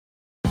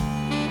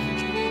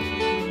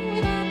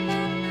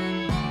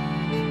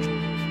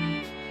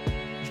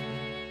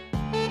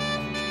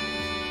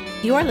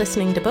You are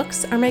listening to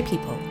Books Are My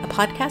People, a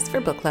podcast for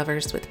book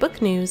lovers with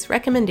book news,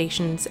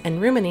 recommendations, and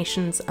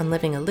ruminations on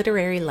living a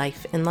literary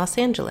life in Los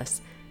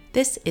Angeles.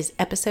 This is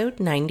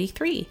episode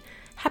 93.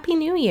 Happy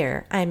New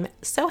Year! I'm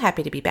so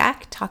happy to be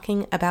back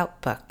talking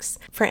about books.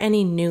 For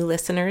any new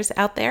listeners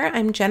out there,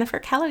 I'm Jennifer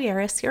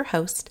Caloyeris, your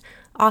host,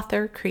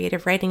 author,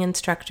 creative writing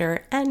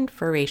instructor, and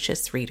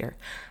voracious reader.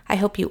 I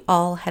hope you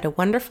all had a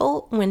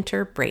wonderful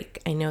winter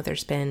break. I know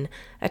there's been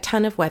a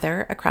ton of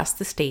weather across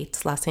the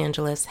states. Los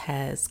Angeles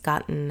has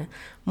gotten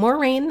more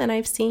rain than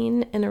I've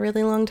seen in a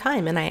really long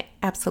time, and I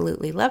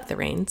absolutely love the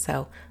rain,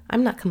 so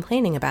I'm not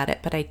complaining about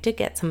it, but I did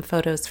get some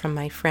photos from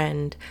my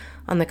friend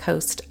on the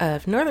coast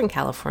of Northern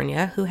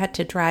California who had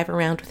to drive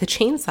around with a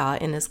chainsaw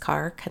in his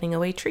car cutting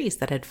away trees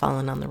that had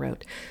fallen on the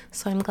road.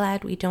 So I'm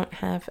glad we don't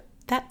have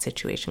that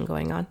situation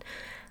going on.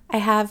 I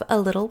have a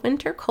little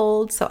winter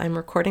cold, so I'm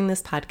recording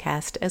this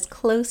podcast as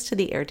close to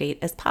the air date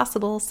as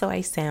possible so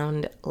I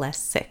sound less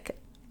sick.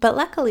 But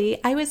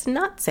luckily, I was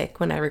not sick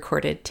when I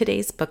recorded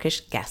today's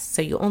bookish guest,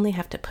 so you only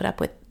have to put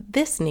up with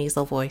this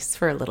nasal voice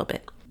for a little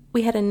bit.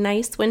 We had a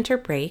nice winter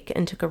break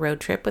and took a road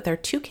trip with our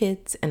 2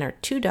 kids and our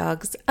 2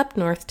 dogs up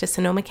north to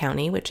Sonoma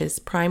County, which is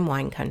prime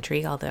wine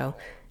country, although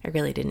I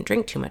really didn't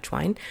drink too much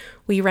wine.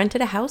 We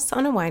rented a house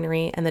on a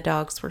winery, and the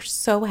dogs were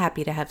so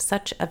happy to have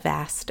such a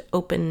vast,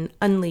 open,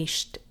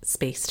 unleashed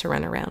space to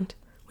run around.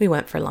 We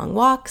went for long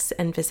walks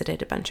and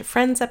visited a bunch of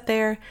friends up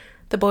there.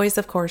 The boys,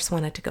 of course,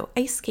 wanted to go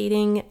ice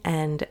skating,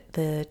 and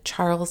the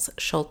Charles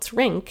Schulz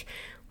rink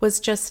was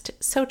just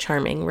so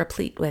charming,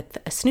 replete with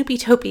a Snoopy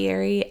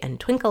topiary and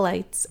twinkle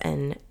lights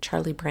and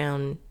Charlie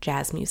Brown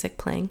jazz music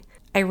playing.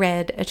 I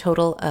read a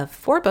total of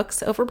 4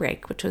 books over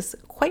break, which was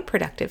quite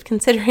productive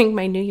considering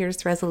my New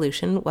Year's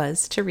resolution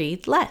was to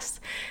read less.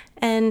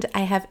 And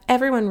I have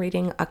everyone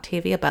reading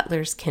Octavia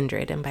Butler's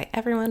Kindred, and by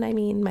everyone I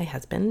mean my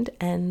husband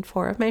and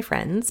 4 of my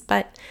friends,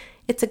 but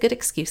it's a good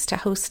excuse to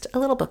host a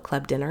little book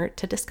club dinner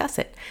to discuss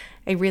it.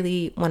 I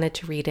really wanted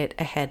to read it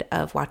ahead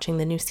of watching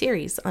the new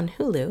series on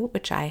Hulu,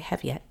 which I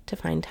have yet to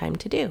find time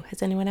to do.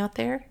 Has anyone out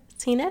there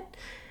seen it?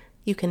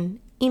 You can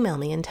email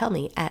me and tell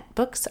me at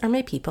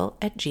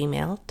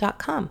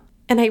booksaremypeople@gmail.com.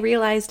 And I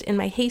realized in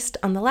my haste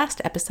on the last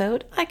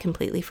episode, I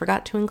completely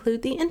forgot to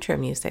include the intro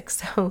music,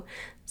 so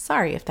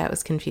sorry if that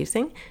was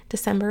confusing.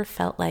 December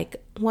felt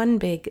like one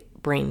big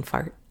brain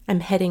fart.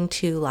 I'm heading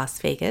to Las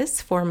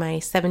Vegas for my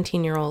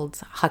 17-year-old's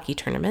hockey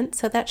tournament,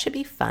 so that should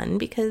be fun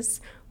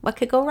because what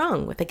could go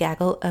wrong with a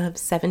gaggle of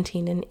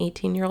 17 and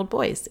 18-year-old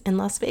boys in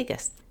Las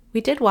Vegas? We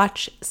did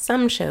watch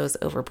some shows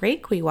over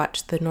break. We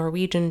watched the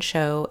Norwegian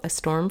show A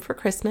Storm for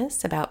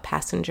Christmas about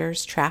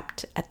passengers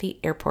trapped at the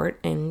airport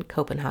in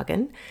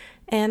Copenhagen.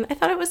 And I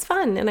thought it was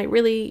fun, and I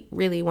really,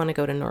 really want to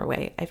go to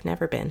Norway. I've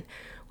never been.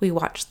 We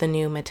watched the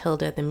new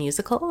Matilda the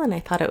musical, and I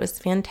thought it was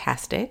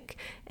fantastic.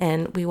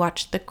 And we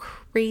watched the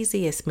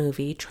craziest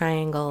movie,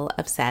 Triangle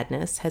of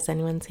Sadness. Has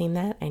anyone seen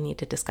that? I need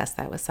to discuss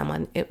that with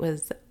someone. It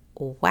was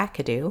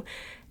wackadoo.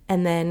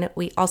 And then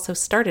we also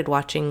started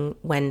watching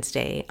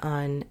Wednesday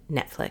on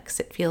Netflix.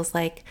 It feels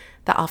like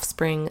the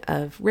offspring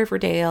of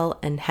Riverdale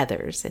and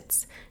Heathers.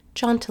 It's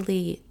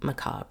jauntily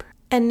macabre.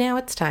 And now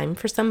it's time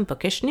for some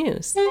bookish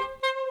news.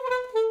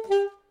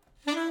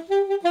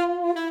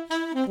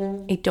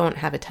 I don't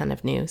have a ton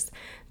of news.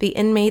 The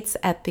inmates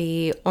at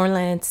the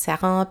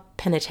Orléans-Saran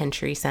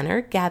Penitentiary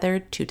Center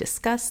gathered to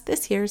discuss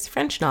this year's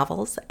French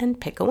novels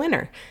and pick a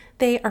winner.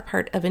 They are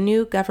part of a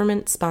new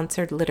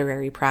government-sponsored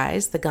literary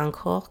prize, the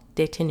Goncourt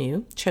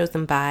Détenu,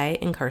 chosen by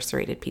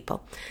incarcerated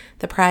people.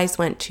 The prize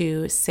went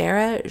to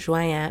Sarah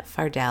Joyen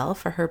Fardel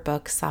for her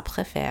book Ça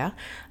Préfère,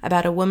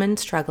 about a woman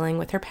struggling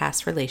with her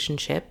past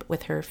relationship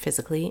with her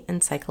physically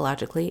and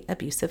psychologically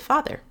abusive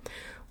father.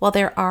 While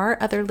there are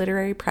other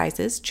literary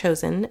prizes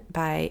chosen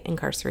by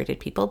incarcerated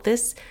people,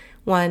 this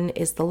one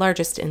is the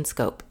largest in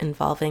scope,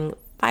 involving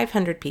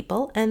 500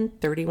 people and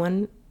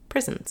 31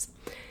 prisons.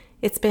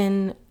 It's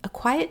been a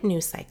quiet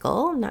news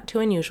cycle, not too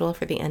unusual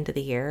for the end of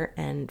the year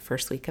and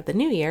first week of the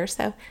new year,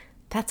 so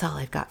that's all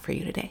I've got for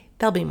you today.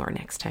 There'll be more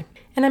next time.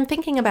 And I'm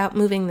thinking about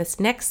moving this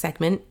next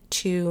segment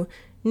to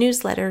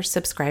newsletter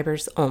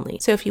subscribers only.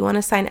 So if you want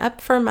to sign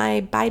up for my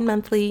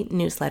bi-monthly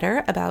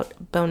newsletter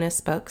about bonus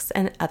books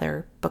and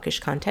other bookish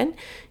content,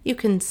 you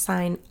can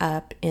sign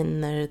up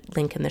in the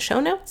link in the show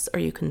notes, or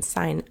you can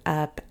sign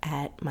up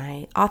at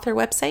my author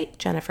website,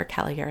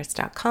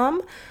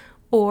 jennifercaloyeris.com,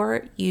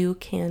 or you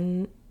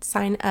can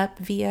sign up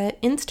via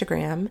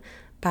Instagram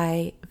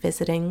by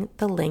visiting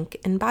the link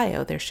in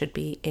bio. There should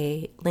be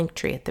a link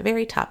tree at the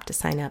very top to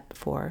sign up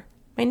for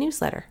my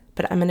newsletter.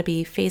 But I'm going to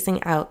be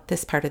phasing out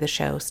this part of the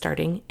show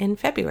starting in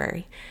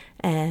February.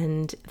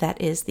 And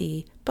that is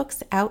the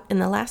books out in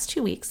the last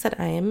 2 weeks that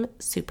I am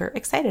super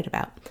excited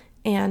about,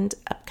 and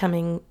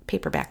upcoming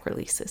paperback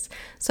releases.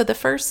 So the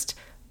first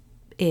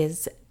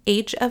is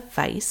Age of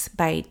Vice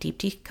by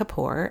Deepti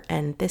Kapoor,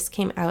 and this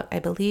came out, I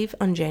believe,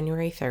 on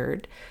January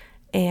 3rd.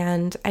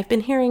 And I've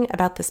been hearing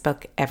about this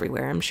book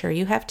everywhere. I'm sure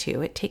you have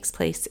too. It takes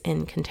place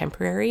in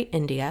contemporary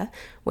India,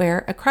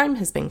 where a crime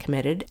has been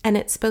committed, and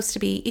it's supposed to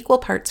be equal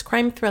parts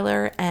crime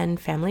thriller and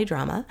family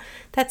drama.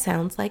 That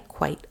sounds like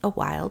quite a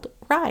wild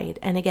ride.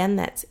 And again,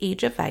 that's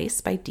Age of Vice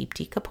by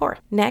Deepti Kapoor.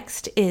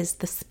 Next is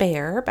The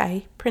Spare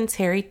by Prince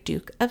Harry,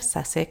 Duke of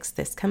Sussex.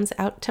 This comes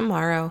out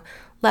tomorrow.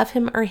 Love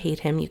him or hate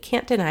him, you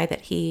can't deny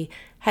that he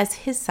has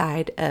his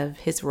side of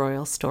his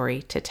royal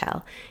story to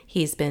tell.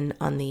 He's been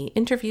on the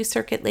interview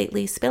circuit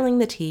lately, spilling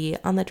the tea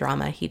on the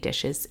drama he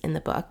dishes in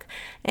the book.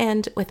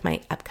 And with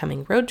my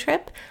upcoming road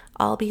trip,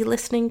 I'll be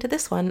listening to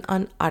this one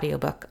on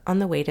audiobook on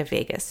the way to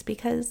Vegas,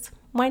 because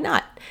why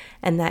not?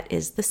 And that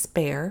is The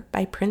Spare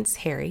by Prince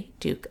Harry,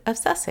 Duke of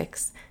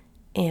Sussex,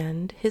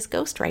 and his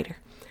ghostwriter.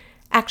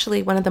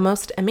 Actually, one of the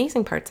most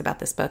amazing parts about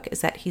this book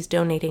is that he's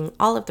donating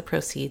all of the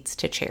proceeds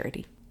to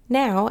charity.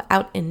 Now,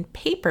 out in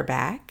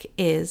paperback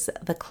is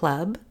The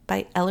Club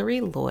by Ellery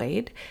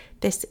Lloyd.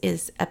 This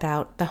is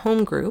about the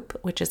Home Group,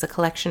 which is a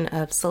collection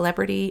of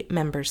celebrity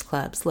members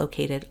clubs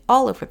located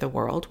all over the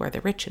world where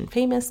the rich and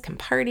famous can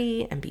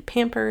party and be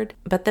pampered.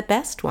 But the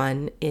best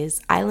one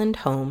is Island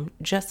Home,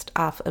 just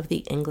off of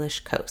the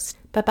English coast.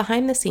 But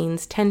behind the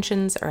scenes,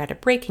 tensions are at a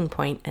breaking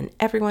point and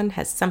everyone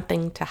has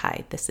something to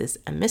hide. This is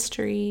a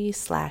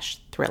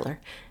mystery/thriller.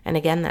 And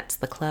again, that's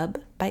The Club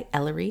by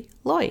Ellery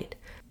Lloyd.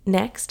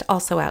 Next,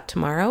 also out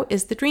tomorrow,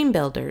 is The Dream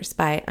Builders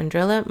by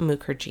Andrila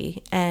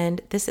Mukherjee,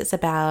 and this is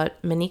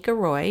about Manika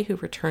Roy, who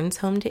returns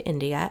home to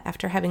India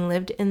after having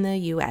lived in the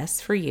U.S.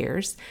 for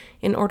years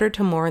in order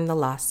to mourn the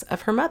loss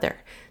of her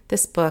mother.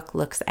 This book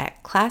looks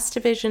at class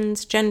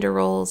divisions, gender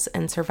roles,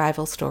 and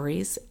survival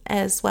stories,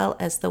 as well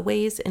as the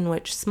ways in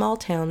which small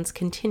towns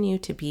continue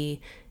to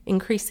be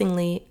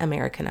increasingly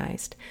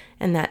Americanized,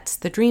 and that's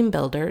The Dream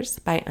Builders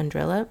by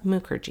Andrila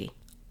Mukherjee.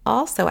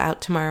 Also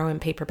out tomorrow in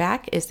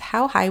paperback is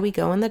How High We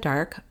Go in the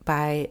Dark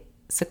by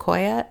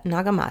Sequoia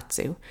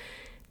Nagamatsu.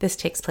 This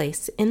takes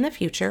place in the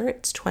future,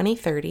 it's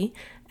 2030,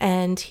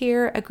 and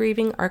here a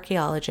grieving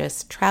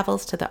archaeologist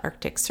travels to the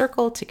Arctic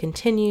Circle to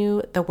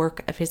continue the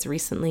work of his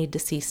recently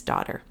deceased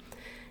daughter.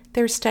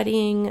 They're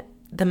studying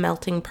the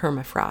melting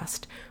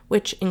permafrost,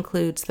 which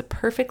includes the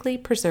perfectly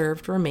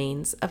preserved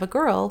remains of a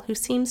girl who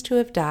seems to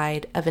have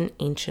died of an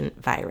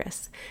ancient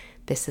virus.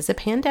 This is a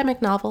pandemic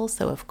novel,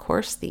 so of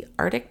course the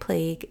Arctic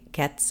plague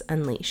gets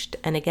unleashed.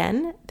 And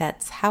again,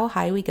 that's How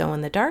High We Go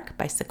in the Dark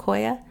by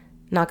Sequoia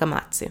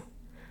Nagamatsu.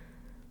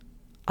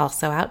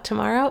 Also out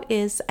tomorrow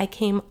is I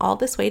Came All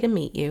This Way to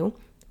Meet You,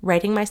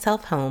 Writing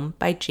Myself Home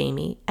by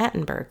Jami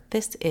Attenberg.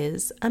 This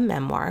is a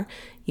memoir.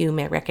 You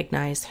may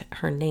recognize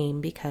her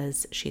name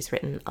because she's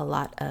written a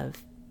lot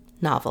of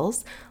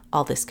novels.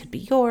 All This Could Be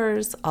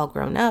Yours, All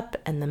Grown Up,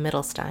 and The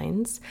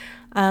Middlesteins.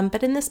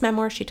 But in this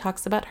memoir, she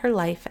talks about her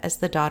life as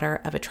the daughter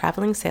of a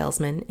traveling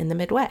salesman in the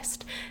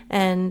Midwest.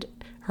 And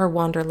her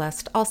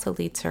wanderlust also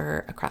leads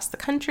her across the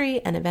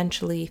country and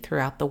eventually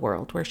throughout the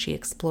world, where she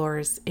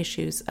explores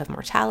issues of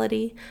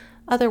mortality,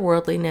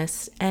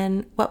 otherworldliness,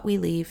 and what we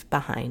leave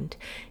behind.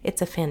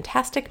 It's a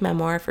fantastic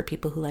memoir for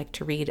people who like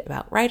to read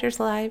about writers'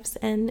 lives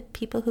and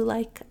people who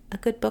like a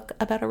good book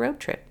about a road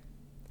trip.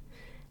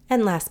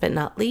 And last but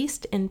not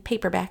least, in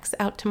paperbacks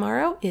out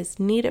tomorrow is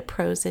Nita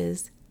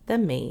Prose's The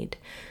Maid.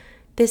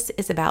 This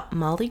is about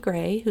Molly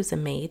Gray, who's a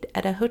maid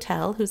at a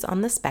hotel who's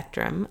on the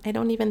spectrum. I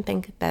don't even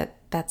think that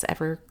that's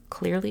ever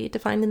clearly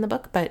defined in the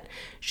book, but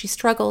she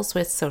struggles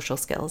with social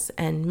skills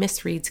and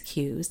misreads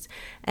cues.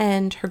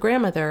 And her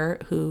grandmother,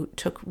 who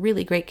took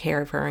really great care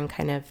of her and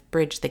kind of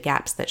bridged the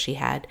gaps that she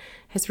had,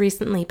 has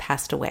recently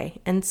passed away.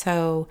 And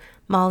so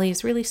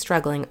Molly's really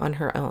struggling on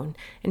her own,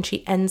 and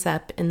she ends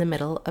up in the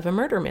middle of a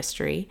murder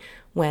mystery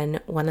when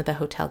one of the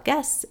hotel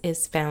guests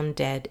is found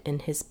dead in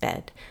his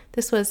bed.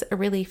 This was a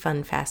really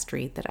fun, fast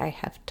read that I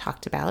have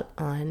talked about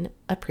on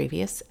a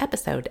previous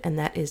episode, and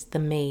that is The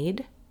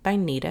Maid by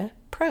Nita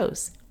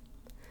Prose.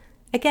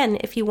 Again,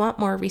 if you want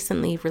more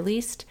recently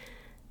released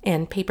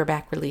and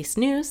paperback release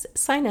news,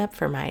 sign up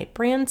for my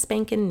brand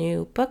spankin'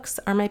 new Books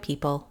Are My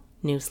People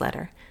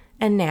newsletter.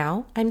 And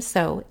now I'm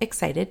so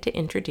excited to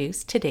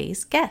introduce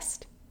today's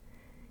guest.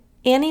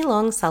 Annie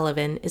Long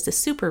Sullivan is a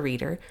super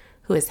reader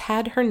who has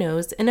had her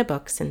nose in a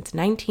book since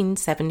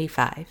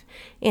 1975.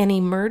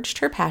 Annie merged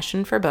her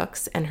passion for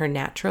books and her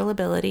natural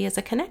ability as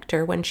a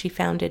connector when she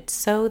founded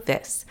So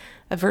This,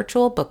 a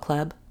virtual book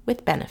club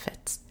with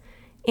benefits.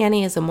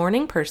 Annie is a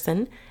morning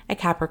person, a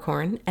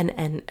Capricorn, and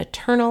an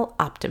eternal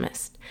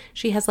optimist.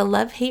 She has a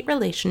love-hate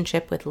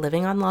relationship with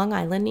living on Long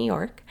Island, New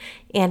York.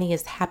 Annie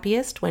is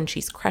happiest when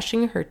she's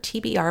crushing her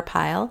TBR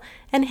pile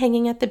and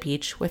hanging at the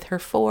beach with her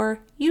 4,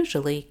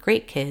 usually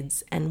great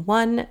kids, and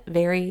 1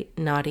 very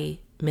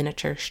naughty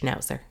miniature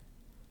schnauzer.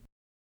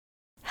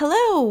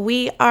 Hello,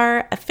 we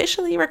are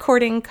officially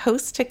recording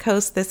coast to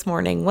coast this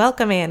morning.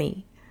 Welcome,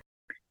 Annie.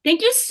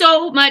 Thank you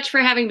so much for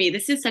having me.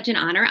 This is such an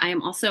honor. I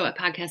am also a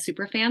podcast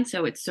super fan,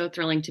 so it's so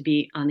thrilling to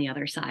be on the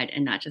other side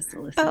and not just a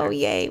Oh, listener.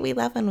 yay. We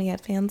love when we have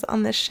fans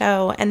on the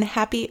show. And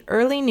happy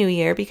early new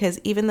year, because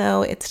even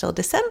though it's still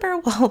December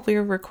while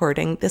we're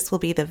recording, this will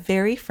be the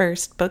very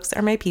first Books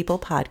Are My People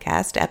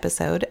podcast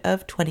episode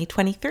of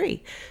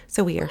 2023.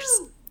 So we are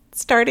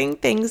starting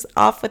things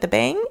off with a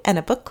bang and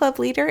a book club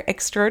leader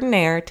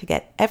extraordinaire to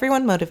get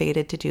everyone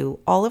motivated to do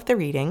all of the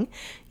reading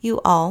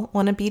you all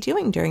want to be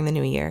doing during the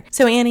new year.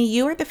 So, Annie,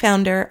 you are the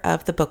founder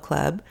of the book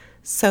club.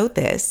 So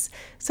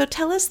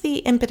tell us the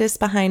impetus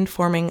behind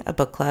forming a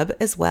book club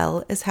as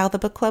well as how the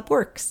book club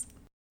works.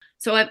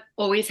 So I've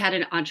always had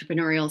an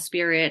entrepreneurial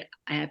spirit.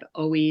 I have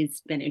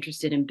always been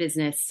interested in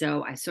business.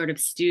 So I sort of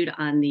stewed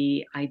on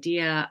the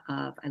idea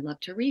of I love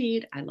to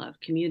read, I love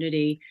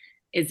community.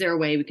 Is there a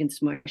way we can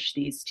smush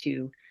these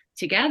two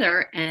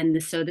together?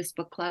 And so this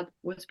book club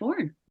was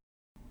born.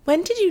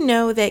 When did you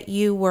know that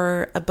you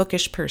were a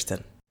bookish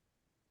person?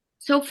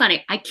 So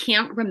funny. I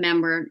can't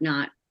remember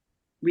not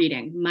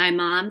reading. My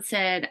mom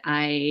said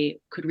I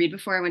could read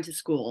before I went to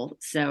school.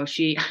 So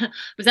she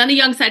was on the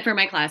young side for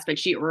my class, but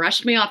she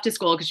rushed me off to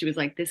school because she was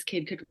like, this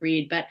kid could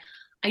read. But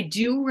I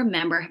do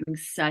remember having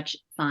such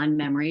fond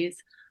memories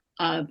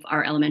of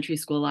our elementary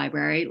school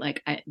library,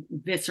 like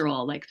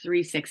visceral, like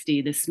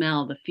 360, the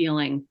smell, the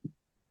feeling,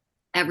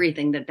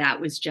 everything that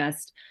was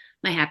just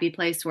my happy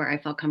place where I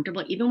felt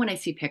comfortable. Even when I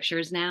see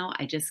pictures now,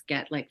 I just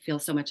get like feel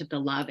so much of the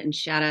love, and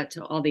shout out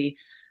to all the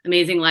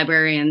amazing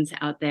librarians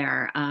out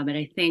there. And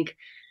I think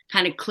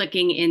kind of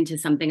clicking into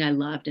something I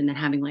loved and then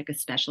having like a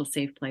special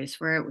safe place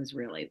for it was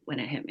really when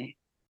it hit me.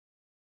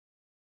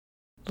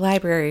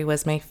 Library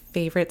was my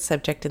favorite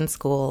subject in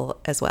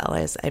school, as well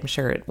as I'm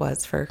sure it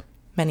was for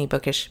many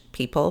bookish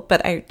people.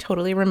 But I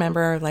totally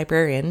remember our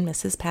librarian,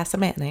 Ms.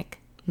 Pasamanik,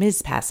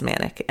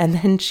 and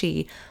then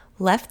she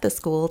left the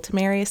school to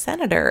marry a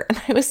senator.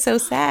 And I was so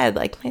sad,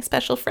 like my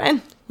special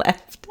friend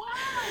left. Wow.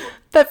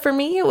 But for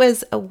me, it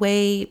was a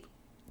way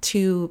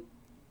to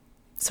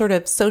sort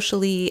of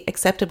socially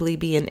acceptably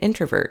be an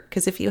introvert,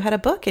 because if you had a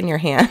book in your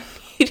hand,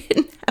 you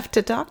didn't have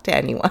to talk to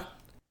anyone.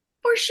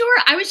 For sure.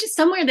 I was just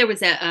somewhere there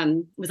was it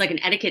was like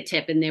an etiquette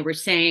tip, and they were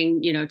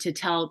saying, to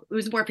tell, it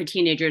was more for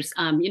teenagers,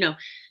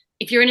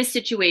 if you're in a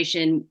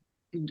situation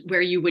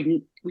where you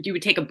wouldn't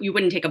take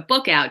a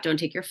book out, don't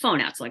take your phone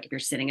out. So like if you're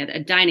sitting at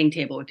a dining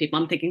table with people,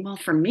 I'm thinking, well,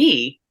 for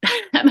me,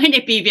 that might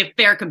not be a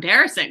fair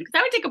comparison, because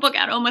I would take a book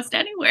out almost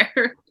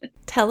anywhere.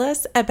 Tell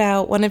us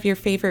about one of your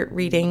favorite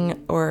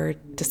reading or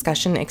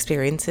discussion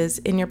experiences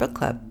in your book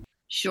club.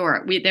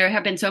 Sure. There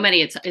have been so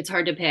many, it's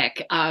hard to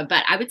pick.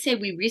 But I would say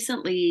we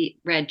recently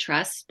read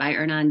Trust by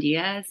Hernan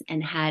Diaz,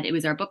 and it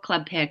was our book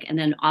club pick. And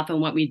then often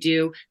what we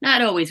do,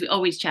 not always, we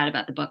always chat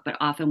about the book, but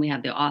often we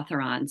have the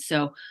author on.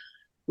 So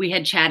we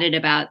had chatted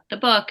about the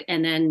book,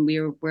 and then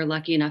we're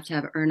lucky enough to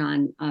have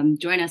Hernan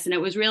join us. And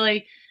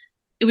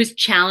it was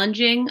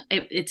challenging. I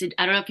don't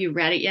know if you've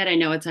read it yet. I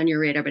know it's on your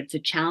radar, but it's a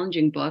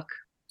challenging book.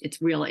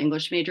 It's real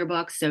English major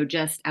book. So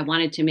I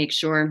wanted to make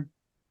sure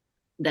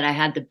that I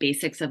had the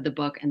basics of the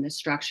book and the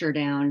structure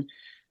down,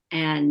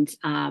 and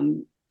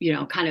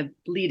kind of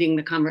leading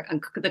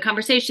the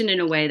conversation in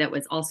a way that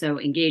was also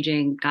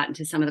engaging, got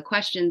into some of the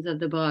questions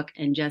of the book,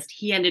 and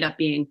he ended up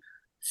being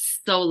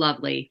so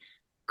lovely.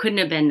 Couldn't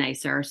have been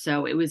nicer.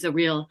 So it was a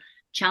real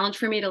challenge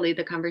for me to lead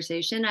the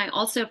conversation. I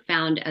also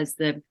found, as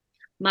the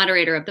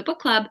moderator of the book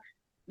club,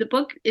 the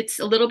book, it's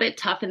a little bit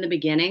tough in the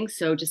beginning.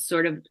 So just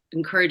sort of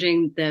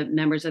encouraging the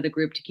members of the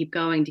group to keep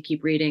going, to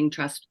keep reading,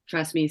 trust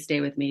me,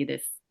 stay with me.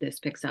 This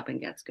picks up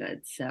and gets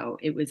good. So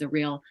it was a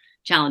real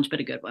challenge, but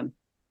a good one.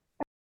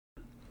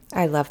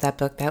 I love that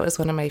book. That was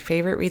one of my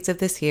favorite reads of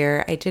this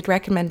year. I did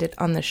recommend it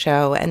on the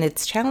show, and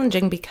it's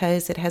challenging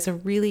because it has a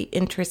really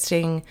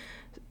interesting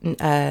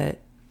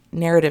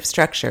narrative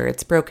structure.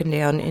 It's broken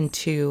down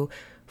into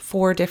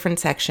 4 different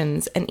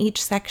sections, and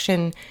each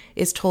section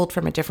is told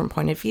from a different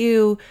point of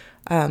view,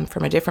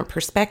 from a different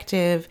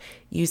perspective,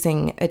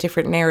 using a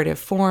different narrative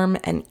form,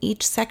 and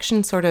each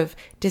section sort of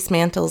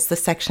dismantles the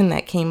section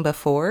that came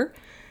before.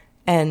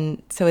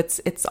 And so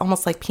it's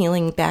almost like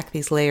peeling back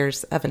these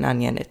layers of an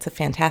onion. It's a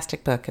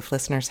fantastic book if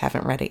listeners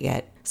haven't read it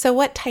yet. So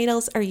what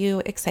titles are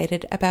you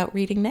excited about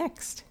reading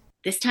next?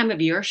 This time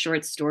of year,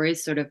 short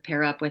stories sort of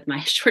pair up with my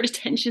short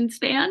attention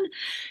span.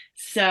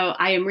 So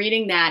I am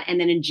reading that.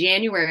 And then in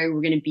January,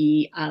 we're going to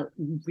be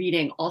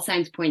reading All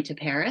Signs Point to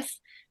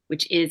Paris,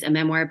 which is a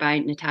memoir by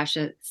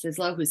Natasha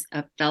Sislo, who's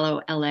a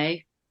fellow LA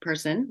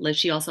person.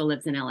 She also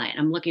lives in LA. And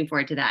I'm looking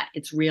forward to that.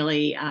 It's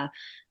really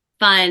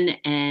fun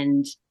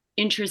and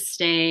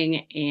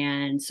interesting,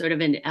 and sort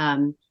of it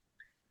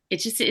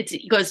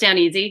goes down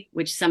easy,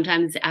 which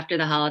sometimes after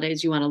the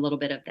holidays, you want a little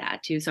bit of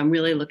that too. So I'm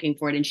really looking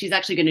forward. And she's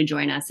actually going to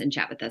join us and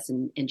chat with us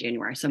in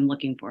January. So I'm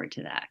looking forward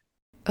to that.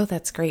 Oh,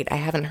 that's great. I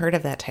haven't heard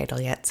of that title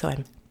yet, so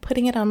I'm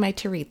putting it on my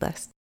to-read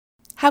list.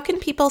 How can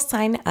people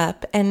sign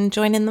up and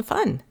join in the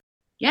fun?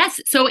 Yes.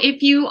 So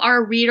if you are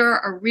a reader,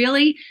 or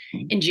really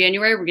in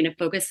January, we're going to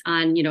focus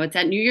on, it's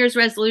that New Year's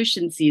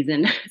resolution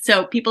season.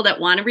 So people that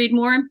want to read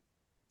more,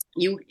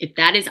 if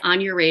that is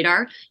on your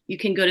radar, you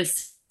can go to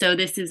So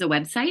this is a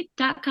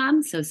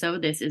website.com. So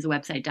this is a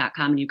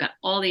website.com. And you've got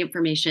all the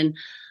information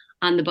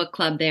on the book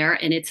club there.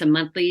 And it's a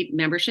monthly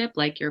membership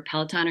like your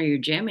Peloton or your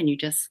gym. And you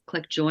just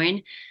click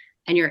join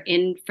and you're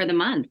in for the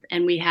month.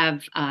 And we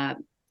have a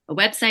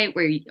website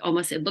where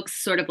it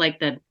looks sort of like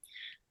the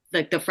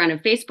front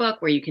of Facebook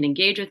where you can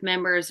engage with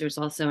members. There's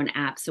also an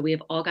app. So we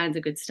have all kinds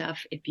of good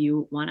stuff. If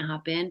you want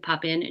to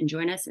pop in and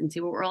join us and see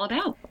what we're all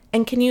about.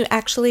 And can you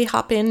actually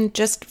hop in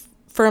just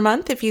for a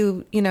month if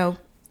you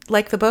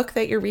like the book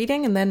that you're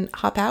reading and then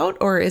hop out?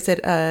 Or is it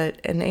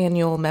an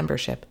annual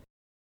membership?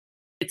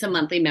 It's a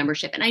monthly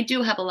membership. And I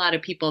do have a lot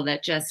of people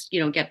that just,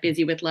 get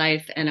busy with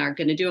life and are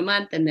going to do a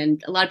month. And then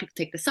a lot of people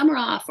take the summer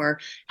off or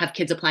have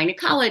kids applying to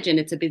college and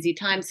it's a busy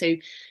time. So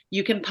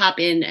you can pop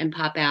in and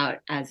pop out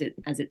as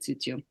it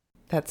suits you.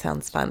 That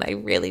sounds fun. I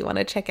really want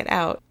to check it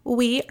out.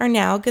 We are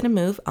now going to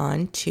move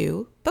on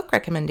to book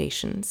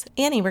recommendations.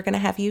 Annie, we're going to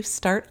have you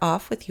start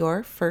off with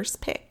your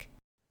first pick.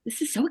 This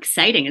is so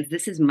exciting.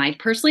 This is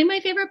personally my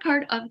favorite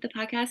part of the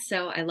podcast.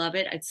 So I love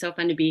it. It's so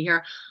fun to be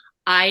here.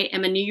 I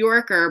am a New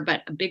Yorker,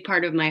 but a big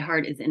part of my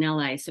heart is in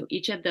LA. So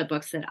each of the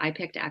books that I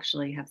picked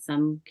actually have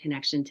some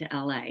connection to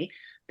LA.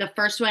 The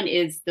first one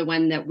is the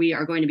one that we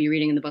are going to be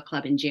reading in the book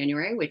club in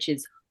January, which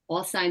is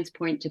All Signs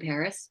Point to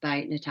Paris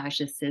by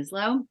Natasha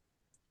Sislo.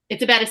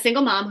 It's about a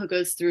single mom who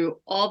goes through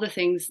all the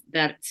things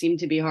that seem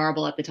to be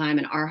horrible at the time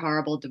and are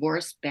horrible: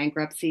 divorce,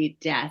 bankruptcy,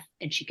 death.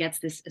 And she gets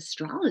this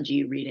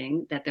astrology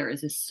reading that there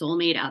is a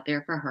soulmate out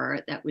there for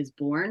her that was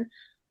born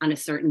on a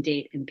certain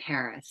date in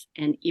Paris.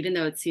 And even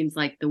though it seems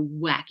like the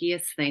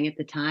wackiest thing at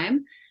the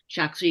time,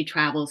 she actually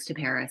travels to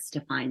Paris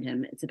to find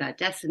him. It's about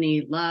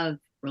destiny, love,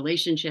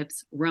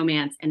 relationships,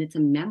 romance, and it's a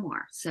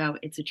memoir. So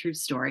it's a true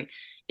story.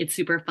 It's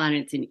super fun.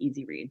 It's an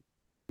easy read.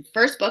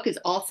 First book is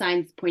All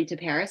Signs Point to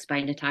Paris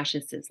by Natasha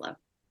Sislo.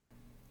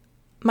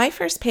 My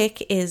first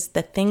pick is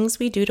The Things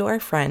We Do to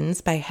Our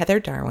Friends by Heather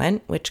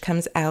Darwin, which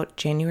comes out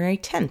January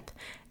 10th.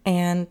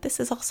 And this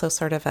is also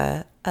sort of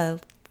a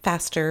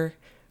faster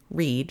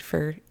read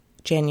for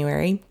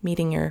January,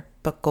 meeting your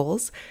book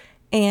goals.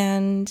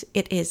 And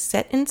it is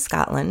set in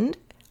Scotland.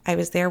 I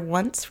was there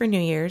once for New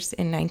Year's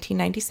in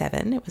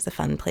 1997. It was a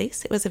fun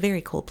place. It was a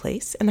very cool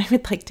place, and I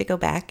would like to go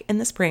back in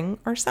the spring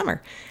or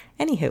summer.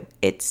 Anywho,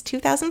 it's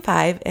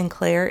 2005, and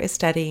Claire is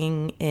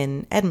studying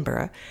in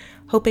Edinburgh,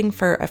 hoping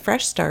for a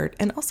fresh start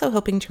and also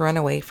hoping to run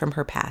away from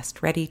her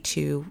past, ready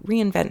to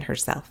reinvent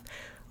herself.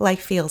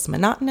 Life feels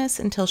monotonous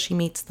until she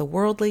meets the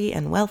worldly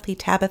and wealthy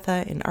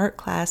Tabitha in art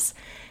class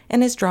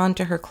and is drawn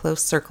to her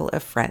close circle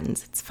of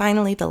friends. It's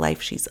finally the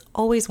life she's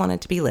always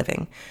wanted to be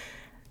living.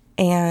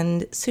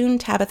 And soon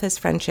Tabitha's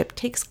friendship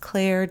takes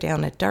Claire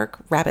down a dark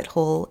rabbit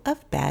hole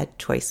of bad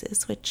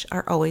choices, which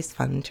are always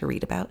fun to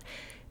read about.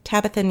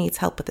 Tabitha needs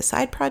help with a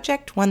side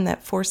project, one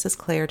that forces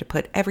Claire to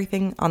put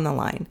everything on the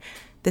line.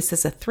 This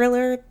is a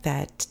thriller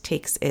that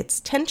takes its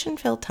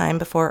tension-filled time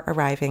before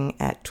arriving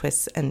at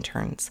twists and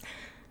turns.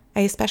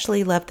 I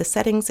especially love the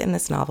settings in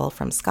this novel,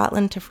 from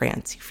Scotland to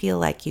France. You feel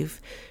like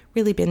you've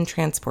really been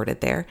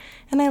transported there,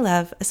 and I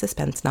love a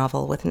suspense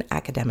novel with an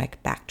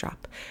academic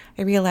backdrop.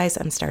 I realize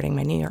I'm starting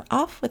my new year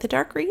off with a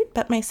dark read,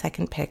 but my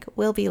second pick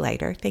will be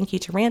lighter. Thank you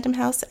to Random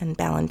House and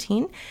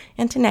Ballantine,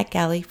 and to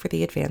NetGalley for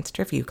the advanced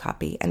review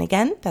copy. And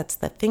again, that's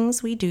The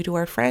Things We Do to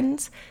Our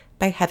Friends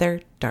by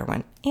Heather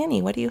Darwin.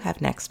 Annie, what do you have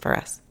next for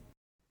us?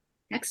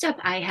 Next up,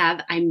 I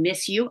have I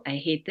Miss You, I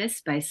Hate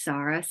This by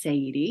Sara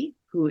Saidi,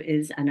 who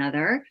is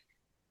another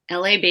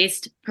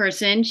LA-based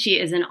person. She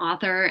is an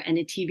author and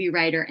a TV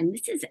writer, and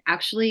this is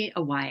actually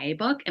a YA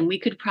book, and we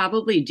could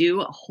probably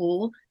do a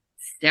whole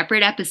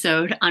separate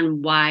episode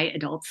on why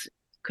adults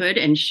could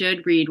and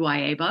should read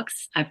YA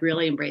books. I've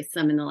really embraced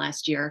them in the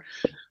last year.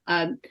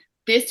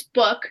 This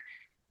book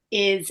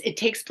it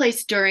takes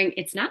place during,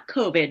 it's not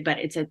COVID, but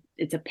it's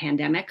a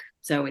pandemic.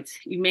 So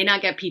you may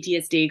not get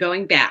PTSD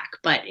going back,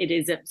 but it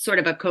is a sort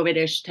of a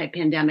COVID-ish type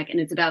pandemic, and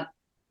it's about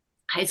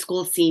high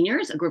school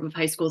seniors, a group of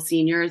high school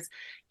seniors,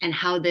 and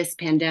how this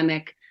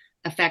pandemic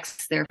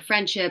affects their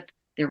friendship,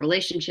 their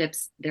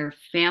relationships, their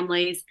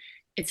families.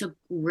 It's a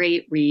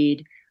great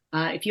read.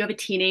 If you have a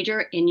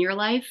teenager in your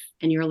life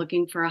and you're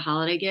looking for a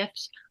holiday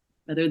gift,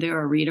 whether they're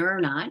a reader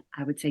or not,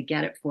 I would say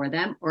get it for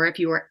them. Or if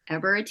you were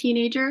ever a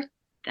teenager,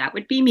 that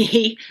would be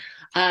me.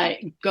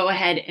 Go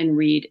ahead and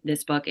read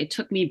this book. It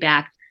took me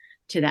back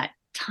to that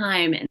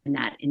time and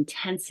that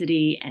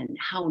intensity and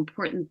how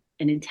important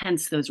and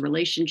intense those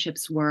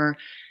relationships were.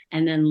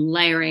 And then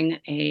layering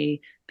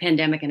a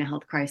pandemic and a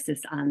health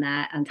crisis on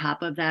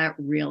top of that,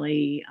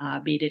 really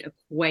made it a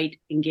quite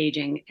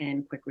engaging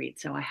and quick read.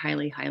 So I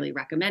highly, highly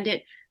recommend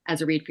it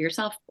as a read for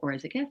yourself or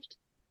as a gift.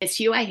 Miss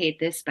You, I Hate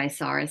This by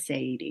Sara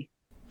Saidi.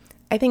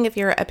 I think if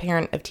you're a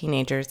parent of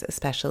teenagers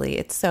especially,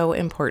 it's so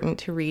important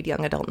to read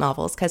young adult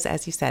novels because,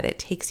 as you said, it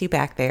takes you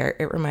back there.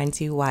 It reminds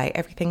you why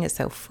everything is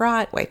so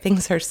fraught, why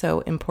things are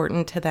so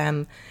important to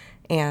them.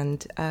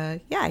 And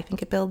I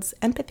think it builds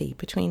empathy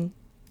between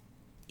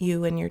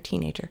you and your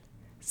teenager.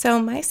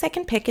 So my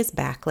second pick is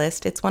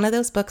Backlist. It's one of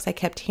those books I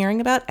kept hearing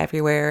about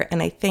everywhere,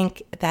 and I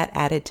think that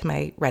added to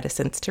my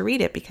reticence to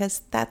read it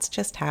because that's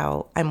just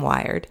how I'm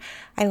wired.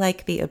 I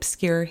like the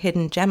obscure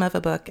hidden gem of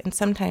a book, and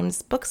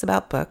sometimes books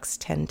about books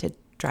tend to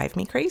drive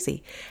me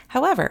crazy.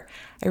 However,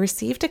 I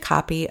received a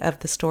copy of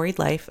The Storied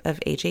Life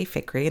of A.J.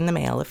 Fikry in the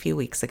mail a few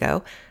weeks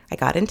ago. I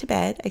got into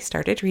bed, I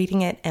started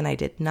reading it, and I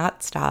did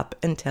not stop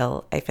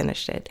until I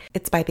finished it.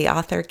 It's by the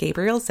author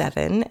Gabrielle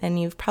Zevin, and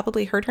you've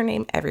probably heard her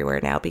name everywhere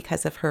now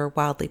because of her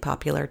wildly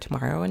popular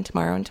Tomorrow and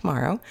Tomorrow and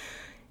Tomorrow,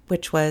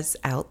 which was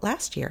out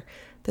last year.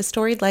 The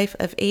Storied Life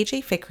of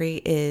A.J. Fikry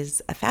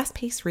is a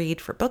fast-paced read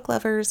for book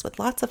lovers with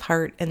lots of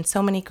heart and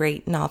so many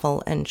great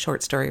novel and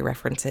short story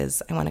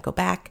references. I want to go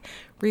back,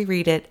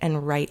 reread it,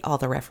 and write all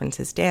the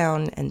references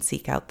down and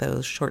seek out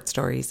those short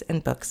stories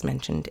and books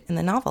mentioned in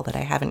the novel that I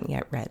haven't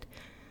yet read.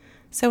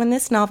 So in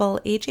this novel,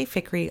 A.J.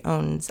 Fikry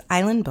owns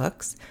Island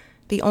Books,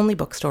 the only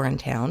bookstore in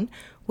town.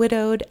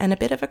 Widowed and a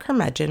bit of a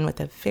curmudgeon with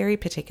a very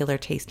particular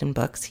taste in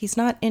books, he's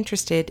not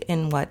interested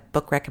in what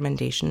book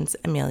recommendations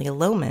Amelia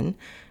Lohman,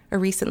 a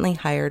recently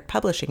hired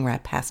publishing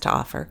rep, has to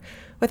offer.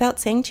 Without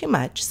saying too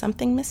much,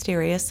 something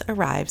mysterious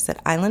arrives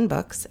at Island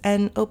Books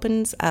and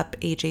opens up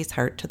AJ's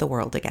heart to the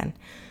world again.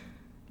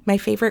 My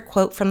favorite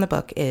quote from the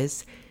book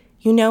is,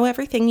 "You know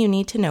everything you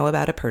need to know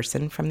about a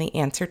person from the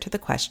answer to the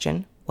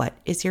question, 'What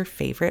is your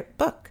favorite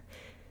book?'"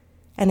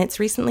 And it's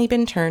recently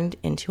been turned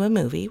into a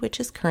movie, which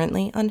is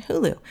currently on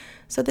Hulu.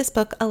 So this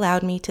book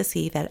allowed me to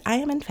see that I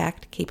am in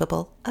fact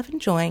capable of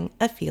enjoying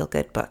a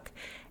feel-good book.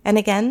 And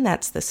again,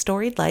 that's The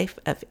Storied Life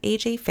of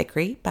A.J.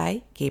 Fikry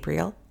by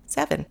Gabrielle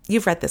Zevin.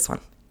 You've read this one,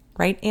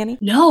 right, Annie?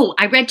 No,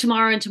 I read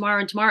Tomorrow and Tomorrow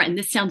and Tomorrow, and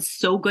this sounds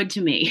so good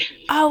to me.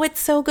 Oh, it's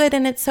so good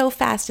and it's so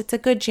fast. It's a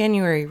good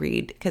January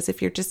read because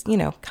if you're just,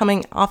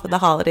 coming off of the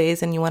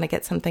holidays and you want to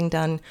get something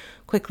done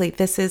quickly,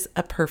 this is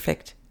a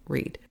perfect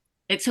read.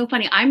 It's so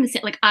funny. I was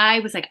like,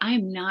 I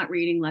am not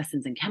reading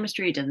Lessons in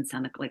Chemistry. It doesn't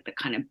sound like the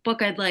kind of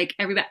book I'd like.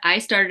 I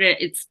started it.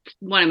 It's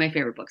one of my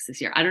favorite books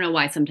this year. I don't know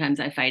why sometimes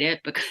I fight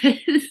it because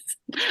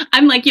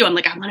I'm like you. I'm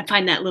like, I want to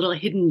find that little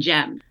hidden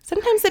gem.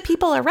 Sometimes the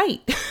people are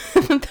right.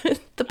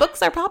 The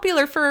books are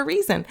popular for a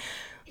reason.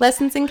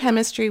 Lessons in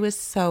Chemistry was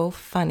so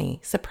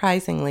funny,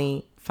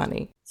 surprisingly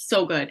funny.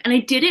 So good. And I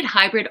did it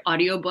hybrid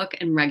audiobook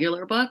and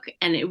regular book.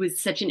 And it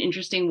was such an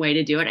interesting way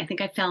to do it. I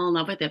think I fell in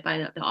love with it by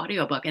the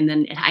audiobook. And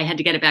then I had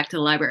to get it back to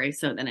the library.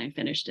 So then I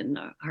finished in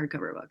the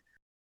hardcover book.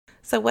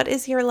 So what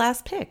is your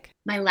last pick?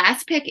 My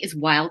last pick is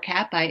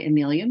Wildcat by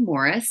Amelia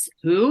Morris,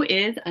 who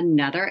is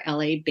another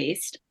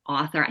LA-based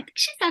author. I think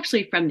she's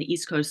actually from the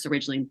East Coast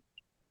originally,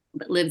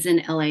 but lives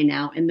in LA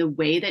now. And the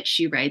way that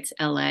she writes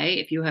LA,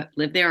 if you have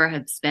lived there or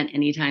have spent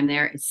any time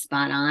there, is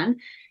spot on.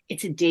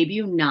 It's a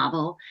debut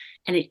novel.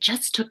 And it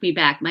just took me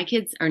back. My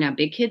kids are now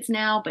big kids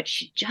now, but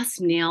she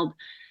just nailed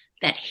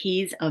that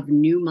haze of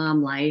new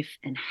mom life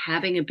and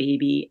having a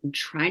baby and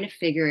trying to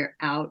figure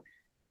out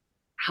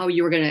how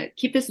you were going to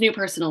keep this new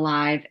person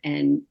alive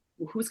and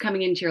who's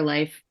coming into your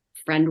life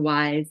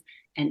friend-wise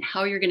and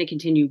how you're going to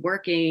continue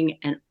working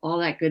and all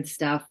that good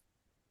stuff.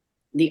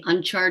 The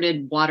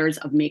uncharted waters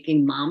of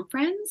making mom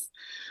friends,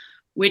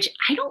 which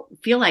I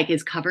don't feel like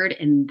is covered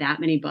in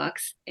that many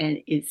books and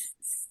is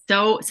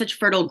such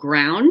fertile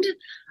ground.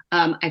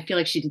 I feel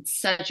like she did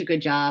such a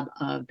good job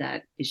of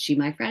that. Is she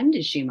my friend?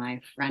 Is she my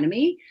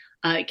frenemy?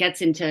 It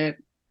gets into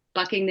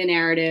bucking the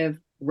narrative,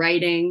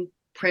 writing,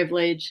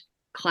 privilege,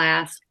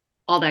 class,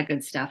 all that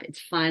good stuff.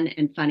 It's fun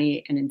and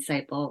funny and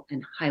insightful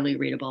and highly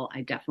readable.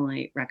 I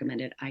definitely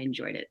recommend it. I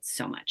enjoyed it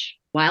so much.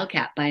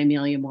 Wildcat by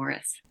Amelia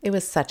Morris. It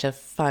was such a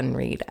fun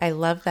read. I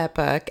love that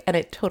book. And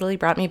it totally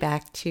brought me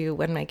back to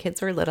when my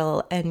kids were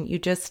little. And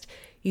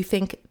you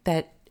think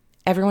that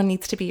everyone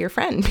needs to be your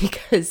friend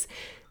because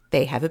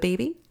they have a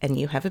baby and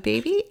you have a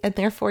baby, and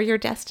therefore you're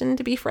destined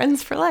to be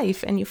friends for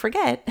life. And you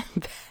forget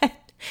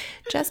that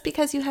just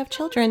because you have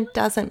children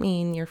doesn't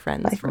mean you're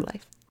friends for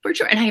life. For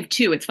sure. And I have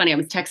two. It's funny. I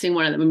was texting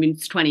one of them. I mean,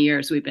 it's 20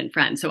 years we've been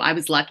friends. So I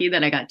was lucky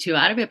that I got two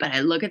out of it. But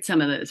I look at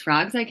some of those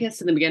frogs I kissed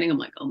in the beginning. I'm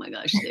like, oh my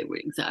gosh, they were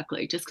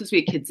exactly. Just because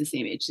we have kids the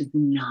same age does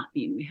not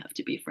mean we have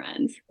to be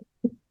friends.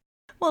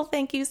 Well,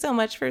 thank you so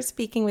much for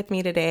speaking with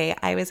me today.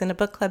 I was in a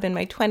book club in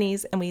my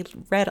 20s and we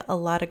read a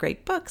lot of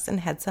great books and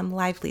had some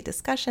lively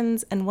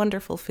discussions and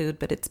wonderful food,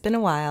 but it's been a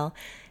while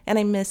and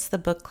I miss the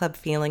book club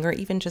feeling or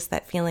even just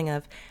that feeling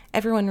of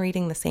everyone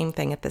reading the same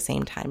thing at the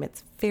same time.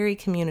 It's very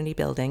community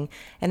building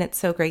and it's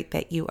so great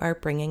that you are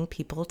bringing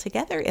people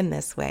together in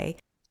this way.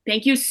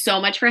 Thank you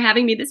so much for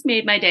having me. This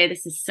made my day.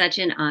 This is such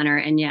an honor.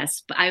 And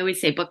yes, I always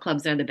say book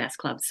clubs are the best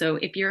clubs. So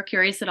if you're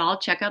curious at all,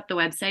 check out the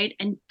website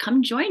and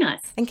come join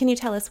us. And can you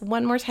tell us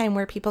one more time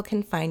where people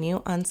can find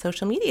you on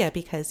social media?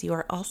 Because you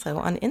are also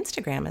on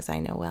Instagram, as I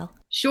know well.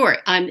 Sure.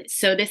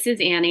 So this is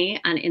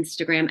Annie on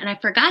Instagram. And I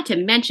forgot to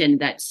mention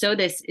that So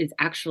This is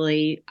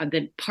actually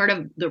the part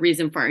of the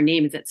reason for our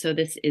name is that So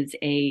This is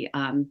a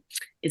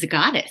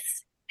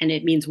goddess. and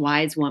it means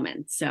wise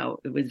woman. So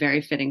it was very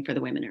fitting for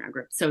the women in our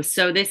group.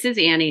 So This Is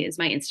Annie is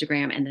my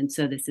Instagram, and then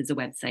So This Is a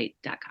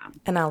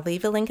Website.com. And I'll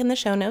leave a link in the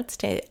show notes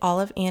to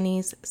all of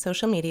Annie's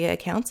social media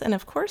accounts, and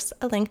of course,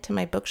 a link to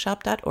my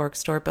bookshop.org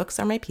store, Books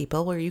Are My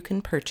People, where you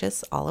can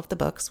purchase all of the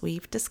books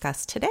we've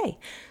discussed today.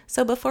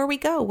 So before we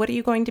go, what are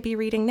you going to be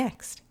reading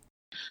next?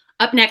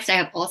 Up next, I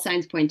have All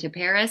Signs Point to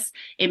Paris.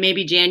 It may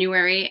be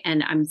January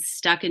and I'm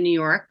stuck in New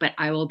York, but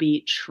I will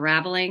be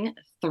traveling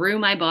through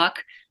my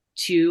book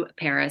to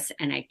Paris,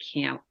 and I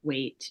can't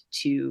wait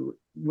to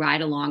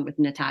ride along with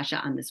Natasha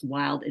on this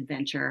wild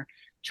adventure,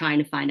 trying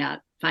to find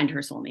her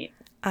soulmate.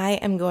 I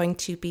am going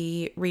to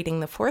be reading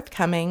the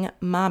forthcoming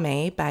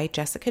Mame by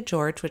Jessica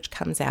George, which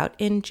comes out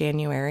in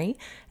January.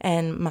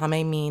 And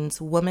Mame means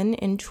woman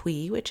in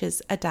Twi, which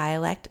is a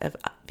dialect of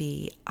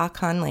the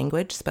Akan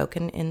language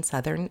spoken in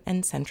southern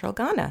and central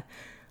Ghana.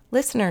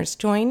 Listeners,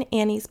 join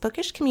Annie's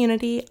bookish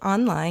community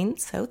online,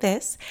 So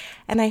This,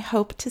 and I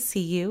hope to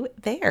see you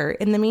there.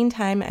 In the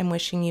meantime, I'm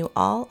wishing you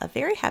all a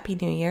very happy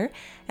new year,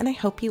 and I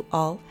hope you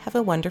all have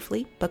a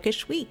wonderfully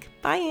bookish week.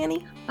 Bye,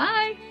 Annie.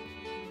 Bye.